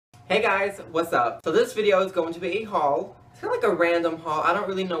Hey guys, what's up? So this video is going to be a haul. It's kind of like a random haul. I don't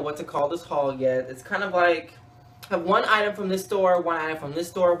really know what to call this haul yet. It's kind of like, I have one item from this store, one item from this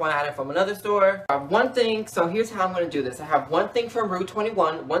store, one item from another store. I have one thing, so here's how I'm going to do this. I have one thing from Rue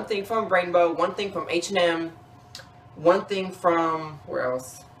 21, one thing from Rainbow, one thing from H&M, one thing from, where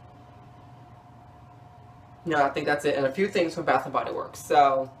else? No, I think that's it, and a few things from Bath & Body Works.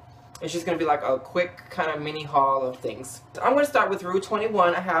 So it's just going to be like a quick kind of mini haul of things. So I'm going to start with Rue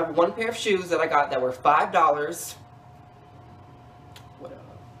 21. I have one pair of shoes that I got that were $5. Whatever.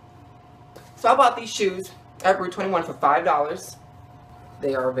 So I bought these shoes at Rue 21 for $5.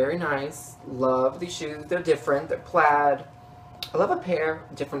 They are very nice. Love these shoes. They're different. They're plaid. I love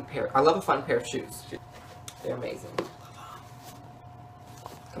I love a fun pair of shoes. They're amazing.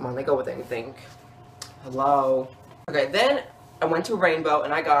 Come on, they go with anything. Hello. Okay, then I went to Rainbow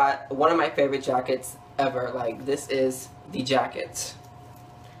and I got one of my favorite jackets ever. Like, this is the jacket.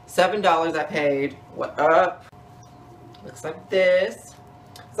 $7 I paid. What up? Looks like this.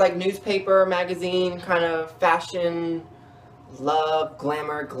 It's like newspaper, magazine, kind of fashion, love,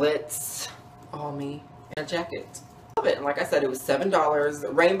 glamour, glitz, all me. And a jacket. Love it. And like I said, it was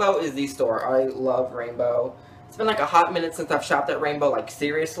 $7. Rainbow is the store. I love Rainbow. It's been like a hot minute since I've shopped at Rainbow, like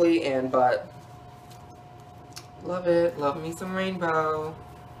seriously, but love it. Love me some Rainbow.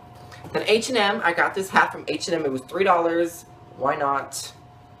 Then H&M, I got this hat from H&M. It was $3. Why not?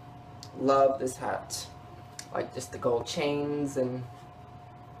 Love this hat. Like just the gold chains and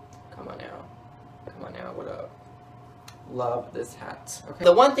come on now. Come on now, what up? Love this hat. Okay.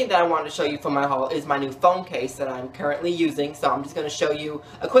 The one thing that I wanted to show you from my haul is my new phone case that I'm currently using. So I'm just going to show you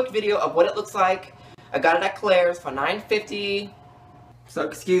a quick video of what it looks like. I got it at Claire's for $9.50. So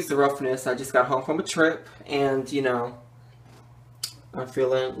excuse the roughness, I just got home from a trip and, you know, I'm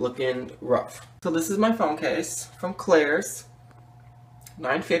looking rough. So this is my phone case from Claire's,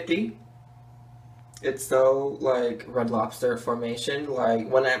 $9.50. It's so, like, Red Lobster formation. Like,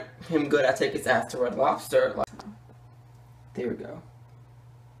 when I'm good, I take his ass to Red Lobster. Like, there we go.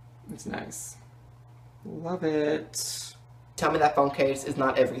 It's nice. Love it. Tell me that phone case is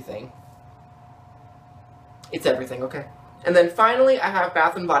not everything. It's everything, okay? And then finally, I have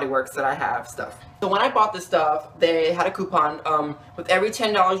Bath & Body Works that I have stuff. So when I bought this stuff, they had a coupon. With every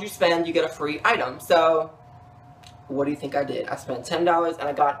 $10 you spend, you get a free item. So what do you think I did? I spent $10 and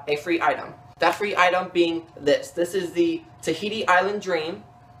I got a free item. That free item being this. This is the Tahiti Island Dream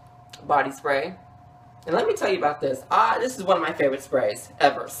body spray. And let me tell you about this. This is one of my favorite sprays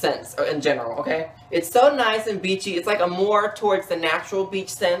ever, since, in general, okay? It's so nice and beachy. It's like a more towards the natural beach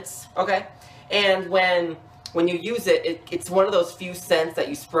scents, okay? And when you use it, it's one of those few scents that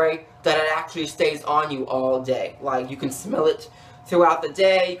you spray that it actually stays on you all day. Like, you can smell it throughout the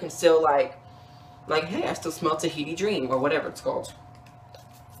day. You can still, like, hey, I still smell Tahiti Dream, or whatever it's called.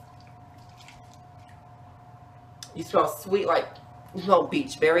 You smell sweet, like, you smell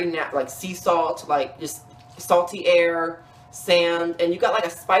beach, very like sea salt, like, just salty air, sand, and you got, like, a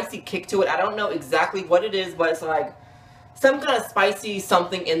spicy kick to it. I don't know exactly what it is, but it's, like, some kind of spicy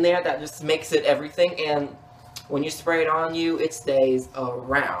something in there that just makes it everything, and when you spray it on you, it stays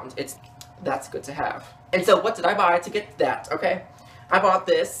around. That's good to have. And so what did I buy to get that, okay? I bought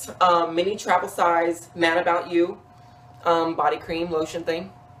this mini travel size Man About You body cream lotion thing.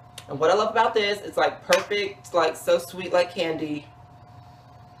 And what I love about this, it's like perfect, like so sweet like candy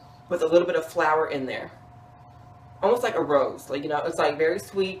with a little bit of flower in there. Almost like a rose. Like, you know, it's like very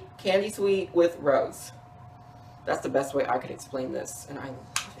sweet, candy sweet with rose. That's the best way I could explain this. And I love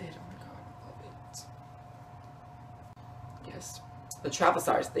it. Oh my god, I love it. Yes. The travel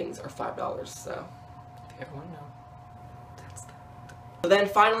size things are $5, so if everyone know, that's that. So then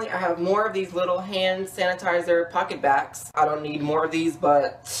finally I have more of these little hand sanitizer pocket bags. I don't need more of these,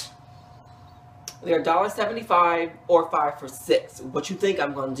 but they're $1.75 or 5 for 6. What you think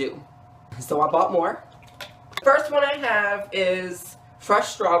I'm gonna do? So I bought more. First one I have is fresh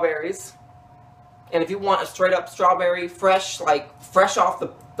strawberries. And if you want a straight up strawberry, fresh, like fresh off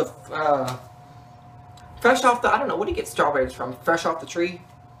the I don't know, where do you get strawberries from? Fresh off the tree?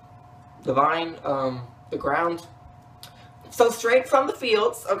 The vine? The ground? So straight from the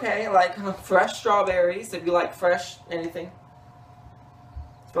fields, okay? Like fresh strawberries, if you like fresh anything.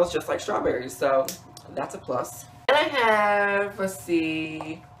 It smells just like strawberries, so that's a plus. And I have, let's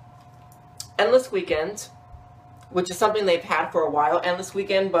see, Endless Weekend, which is something they've had for a while, Endless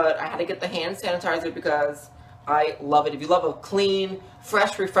Weekend, but I had to get the hand sanitizer because I love it. If you love a clean,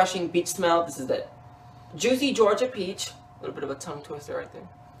 fresh, refreshing beach smell, this is it. Juicy Georgia Peach. A little bit of a tongue twister right there.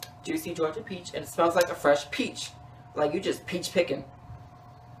 Juicy Georgia Peach, and it smells like a fresh peach. Like you just peach picking.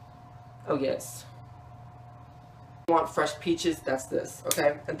 Oh yes. Want fresh peaches, that's this,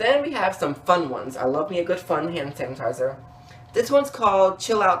 okay? And then we have some fun ones. I love me a good fun hand sanitizer. This one's called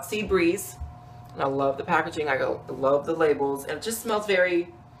Chill Out Sea Breeze. And I love the packaging, I love the labels, and it just smells very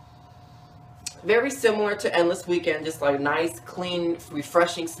similar to Endless Weekend, just like a nice, clean,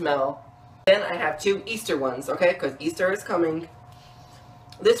 refreshing smell. Then I have two Easter ones, okay, because Easter is coming.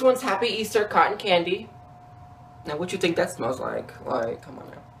 This one's Happy Easter Cotton Candy. Now, what you think that smells like? Like, come on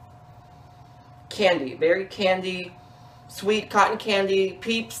now. Candy, very candy, sweet cotton candy,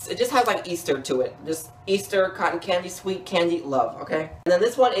 Peeps. It just has like Easter to it. Just Easter, cotton candy, sweet candy, love, okay? And then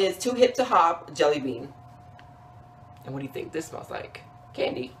this one is Too Hip to Hop Jelly Bean. And what do you think this smells like?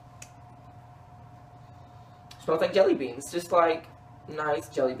 Candy. Smells like jelly beans, just like nice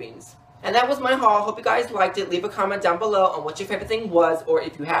jelly beans. And that was my haul. Hope you guys liked it. Leave a comment down below on what your favorite thing was, or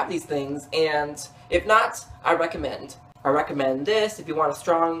if you have these things. And if not, I recommend this if you want a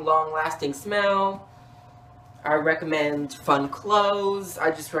strong, long-lasting smell. I recommend fun clothes. I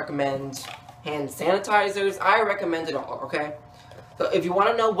just recommend hand sanitizers. I recommend it all, okay? So if you want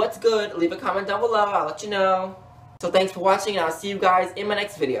to know what's good, leave a comment down below. I'll let you know. So thanks for watching, and I'll see you guys in my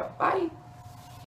next video. Bye!